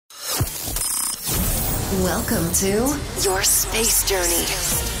Welcome to your space journey,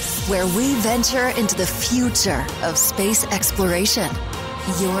 where we venture into the future of space exploration.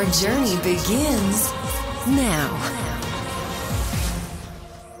 Your journey begins now.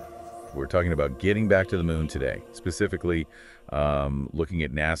 We're talking about getting back to the moon today, specifically looking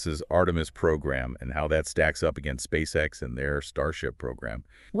at NASA's Artemis program and how that stacks up against SpaceX and their Starship program.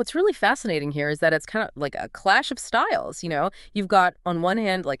 What's really fascinating here is that it's kind of like a clash of styles, You've got, on one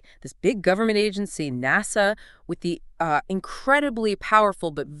hand, like this big government agency, NASA, with the incredibly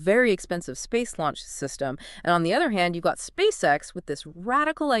powerful but very expensive space launch system. And on the other hand, you've got SpaceX with this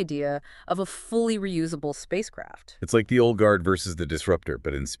radical idea of a fully reusable spacecraft. It's like the old guard versus the disruptor,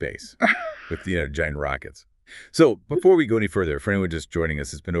 but in space, with giant rockets. So before we go any further, for anyone just joining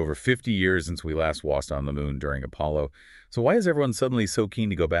us, it's been over 50 years since we last walked on the moon during Apollo. So why is everyone suddenly so keen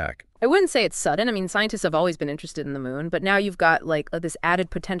to go back? I wouldn't say it's sudden. I mean, scientists have always been interested in the moon, but now you've got this added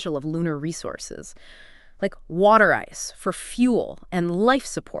potential of lunar resources, like water ice for fuel and life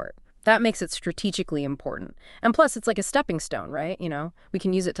support. That makes it strategically important. And plus, it's like a stepping stone, right? We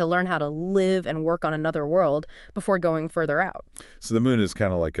can use it to learn how to live and work on another world before going further out. So the moon is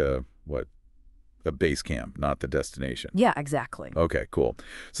kind of like a base camp, not the destination. Yeah, exactly. Okay, cool.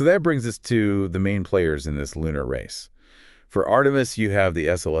 So that brings us to the main players in this lunar race. For Artemis, you have the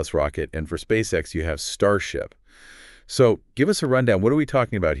SLS rocket, and for SpaceX, you have Starship. So give us a rundown. What are we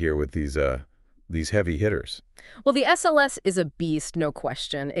talking about here with these heavy hitters? Well, the SLS is a beast, no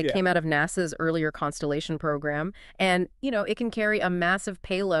question. It came out of NASA's earlier Constellation program, and, it can carry a massive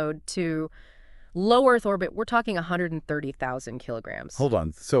payload to low Earth orbit. We're talking 130,000 kilograms. Hold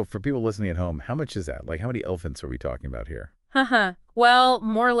on. So for people listening at home, how much is that? Like, how many elephants are we talking about here? Haha. Well,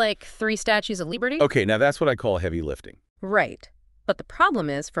 more like 3 statues of Liberty. Okay, now that's what I call heavy lifting. Right. But the problem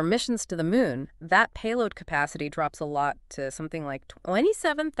is, for missions to the moon, that payload capacity drops a lot to something like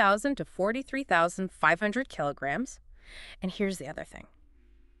 27,000 to 43,500 kilograms. And here's the other thing.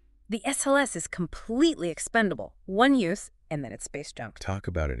 The SLS is completely expendable. One use, and then it's space junk. Talk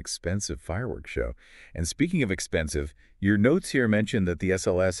about an expensive fireworks show. And speaking of expensive, your notes here mention that the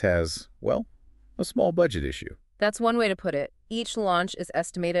SLS has, well, a small budget issue. That's one way to put it. Each launch is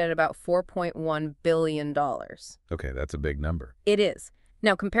estimated at about $4.1 billion. Okay, that's a big number. It is.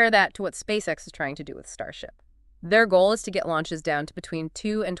 Now compare that to what SpaceX is trying to do with Starship. Their goal is to get launches down to between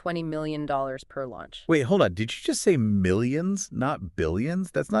 $2 and $20 million per launch. Wait, hold on. Did you just say millions, not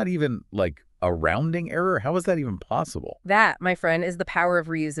billions? That's not even like a rounding error? How is that even possible? That, my friend, is the power of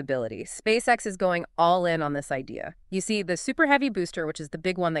reusability. SpaceX is going all in on this idea. You see, the Super Heavy booster, which is the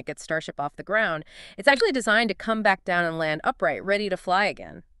big one that gets Starship off the ground, it's actually designed to come back down and land upright, ready to fly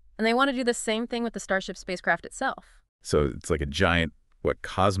again. And they want to do the same thing with the Starship spacecraft itself. So it's like a giant,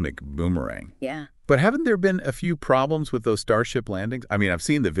 cosmic boomerang? Yeah. But haven't there been a few problems with those Starship landings? I mean, I've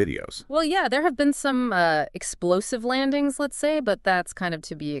seen the videos. Well, yeah, there have been some explosive landings, let's say, but that's kind of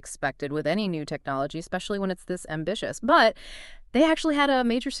to be expected with any new technology, especially when it's this ambitious. But they actually had a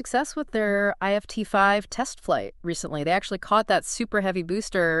major success with their IFT-5 test flight recently. They actually caught that Super Heavy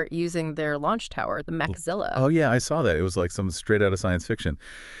booster using their launch tower, the Machzilla. Oh, yeah, I saw that. It was like something straight out of science fiction.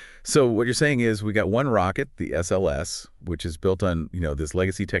 So what you're saying is we got one rocket, the SLS, which is built on, this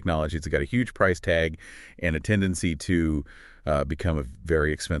legacy technology. It's got a huge price tag and a tendency to become a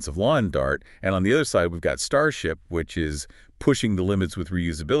very expensive lawn dart. And on the other side, we've got Starship, which is pushing the limits with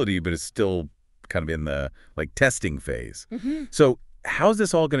reusability, but it's still kind of in the testing phase. Mm-hmm. So how's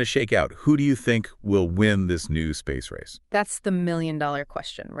this all going to shake out? Who do you think will win this new space race? That's the million-dollar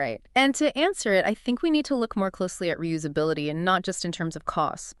question, right? And to answer it, I think we need to look more closely at reusability, and not just in terms of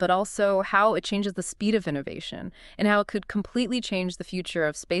costs, but also how it changes the speed of innovation and how it could completely change the future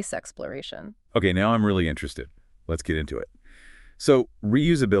of space exploration. Okay, now I'm really interested. Let's get into it. So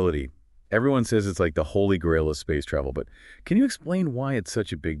reusability, everyone says it's like the holy grail of space travel, but can you explain why it's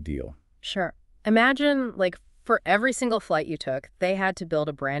such a big deal? Sure. Imagine, for every single flight you took, they had to build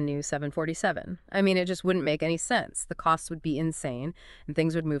a brand new 747. I mean, it just wouldn't make any sense. The costs would be insane, and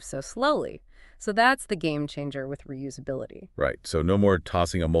things would move so slowly. So that's the game changer with reusability. Right. So no more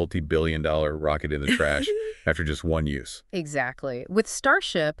tossing a multi-billion-dollar rocket in the trash after just one use. Exactly. With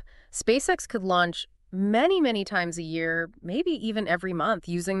Starship, SpaceX could launch many, many times a year, maybe even every month,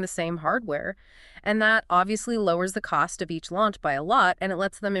 using the same hardware. And that obviously lowers the cost of each launch by a lot, and it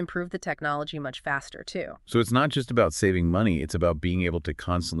lets them improve the technology much faster, too. So it's not just about saving money, it's about being able to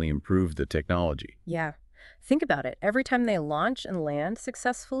constantly improve the technology. Yeah. Think about it. Every time they launch and land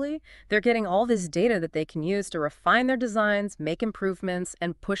successfully, they're getting all this data that they can use to refine their designs, make improvements,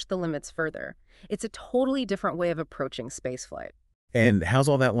 and push the limits further. It's a totally different way of approaching spaceflight. And how's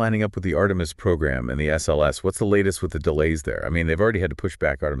all that lining up with the Artemis program and the SLS? What's the latest with the delays there? I mean, they've already had to push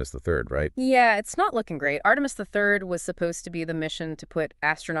back Artemis III, right? Yeah, it's not looking great. Artemis III was supposed to be the mission to put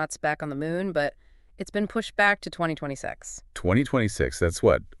astronauts back on the moon, but it's been pushed back to 2026. 2026, that's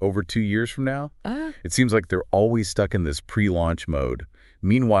what, over 2 years from now? Uh, It seems like they're always stuck in this pre-launch mode.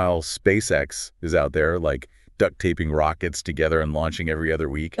 Meanwhile, SpaceX is out there, like, duct taping rockets together and launching every other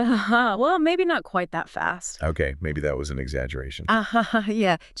week. well, maybe not quite that fast. Okay, maybe that was an exaggeration.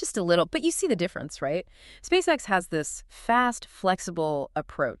 Yeah, just a little. But you see the difference, right? SpaceX has this fast, flexible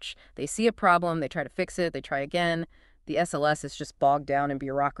approach. They see a problem, they try to fix it, they try again. The SLS is just bogged down in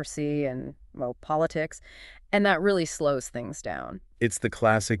bureaucracy and, well, politics. And that really slows things down. It's the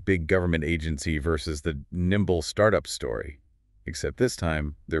classic big government agency versus the nimble startup story. Except this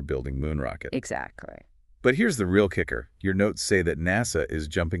time, they're building moon rockets. Exactly. But here's the real kicker. Your notes say that NASA is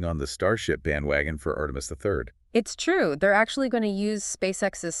jumping on the Starship bandwagon for Artemis III. It's true. They're actually going to use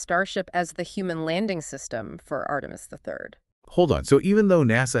SpaceX's Starship as the human landing system for Artemis III. Hold on. So even though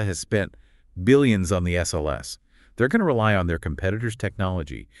NASA has spent billions on the SLS, they're going to rely on their competitors'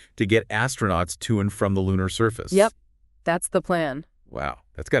 technology to get astronauts to and from the lunar surface. Yep, that's the plan. Wow,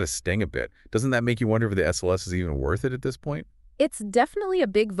 that's got to sting a bit. Doesn't that make you wonder if the SLS is even worth it at this point? It's definitely a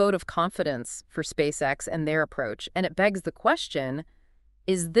big vote of confidence for SpaceX and their approach, and it begs the question,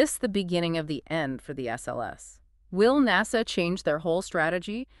 is this the beginning of the end for the SLS? Will NASA change their whole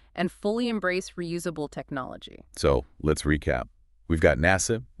strategy and fully embrace reusable technology? So let's recap. We've got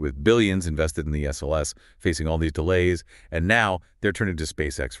NASA with billions invested in the SLS, facing all these delays, and now they're turning to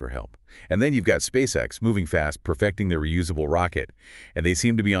SpaceX for help. And then you've got SpaceX moving fast, perfecting their reusable rocket, and they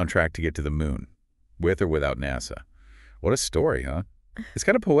seem to be on track to get to the moon, with or without NASA. What a story, huh? It's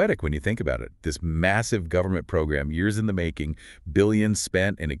kind of poetic when you think about it. This massive government program, years in the making, billions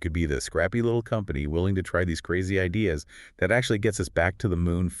spent, and it could be the scrappy little company willing to try these crazy ideas that actually gets us back to the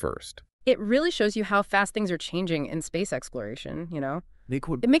moon first. It really shows you how fast things are changing in space exploration, you know? Nick,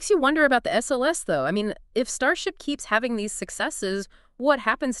 It makes you wonder about the SLS, though. I mean, if Starship keeps having these successes, what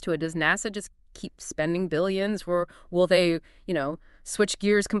happens to it? Does NASA just keep spending billions, or will they, switch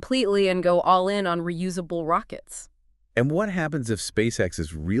gears completely and go all in on reusable rockets? And what happens if SpaceX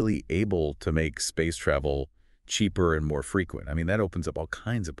is really able to make space travel cheaper and more frequent? I mean, that opens up all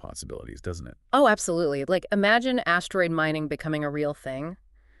kinds of possibilities, doesn't it? Oh, absolutely. Like, imagine asteroid mining becoming a real thing.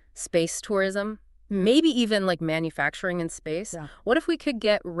 Space tourism, maybe even like manufacturing in space. Yeah. What if we could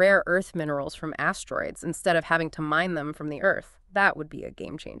get rare earth minerals from asteroids instead of having to mine them from the Earth? That would be a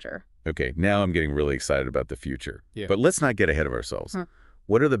game changer. Okay, now I'm getting really excited about the future. Yeah. But let's not get ahead of ourselves. Hmm.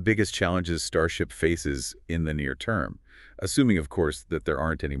 What are the biggest challenges Starship faces in the near term? Assuming, of course, that there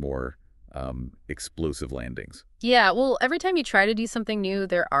aren't any more explosive landings. Yeah, well, every time you try to do something new,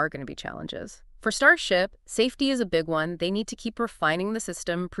 there are going to be challenges. For Starship, safety is a big one. They need to keep refining the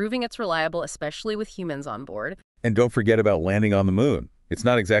system, proving it's reliable, especially with humans on board. And don't forget about landing on the moon. It's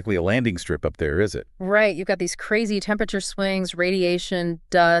not exactly a landing strip up there, is it? Right, you've got these crazy temperature swings, radiation,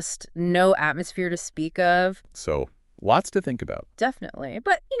 dust, no atmosphere to speak of. So lots to think about. Definitely.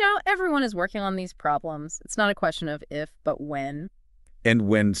 But, everyone is working on these problems. It's not a question of if, but when. And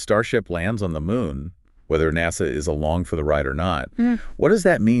when Starship lands on the moon, whether NASA is along for the ride or not, what does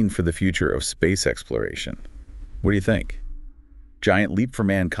that mean for the future of space exploration? What do you think? Giant leap for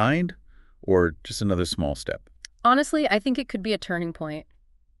mankind, or just another small step? Honestly, I think it could be a turning point.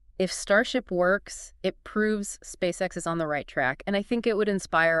 If Starship works, it proves SpaceX is on the right track, and I think it would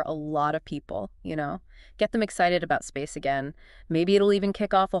inspire a lot of people, get them excited about space again. Maybe it'll even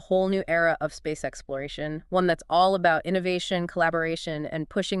kick off a whole new era of space exploration, one that's all about innovation, collaboration, and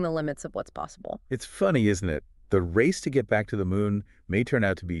pushing the limits of what's possible. It's funny, isn't it? The race to get back to the moon may turn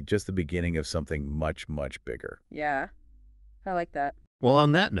out to be just the beginning of something much, much bigger. Yeah, I like that. Well,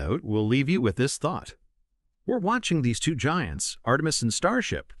 on that note, we'll leave you with this thought. We're watching these two giants, Artemis and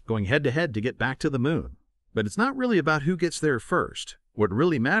Starship, going head-to-head to get back to the moon. But it's not really about who gets there first. What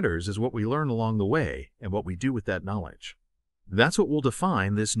really matters is what we learn along the way and what we do with that knowledge. That's what will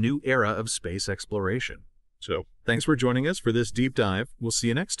define this new era of space exploration. So, thanks for joining us for this deep dive. We'll see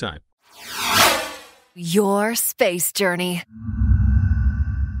you next time. Your space journey.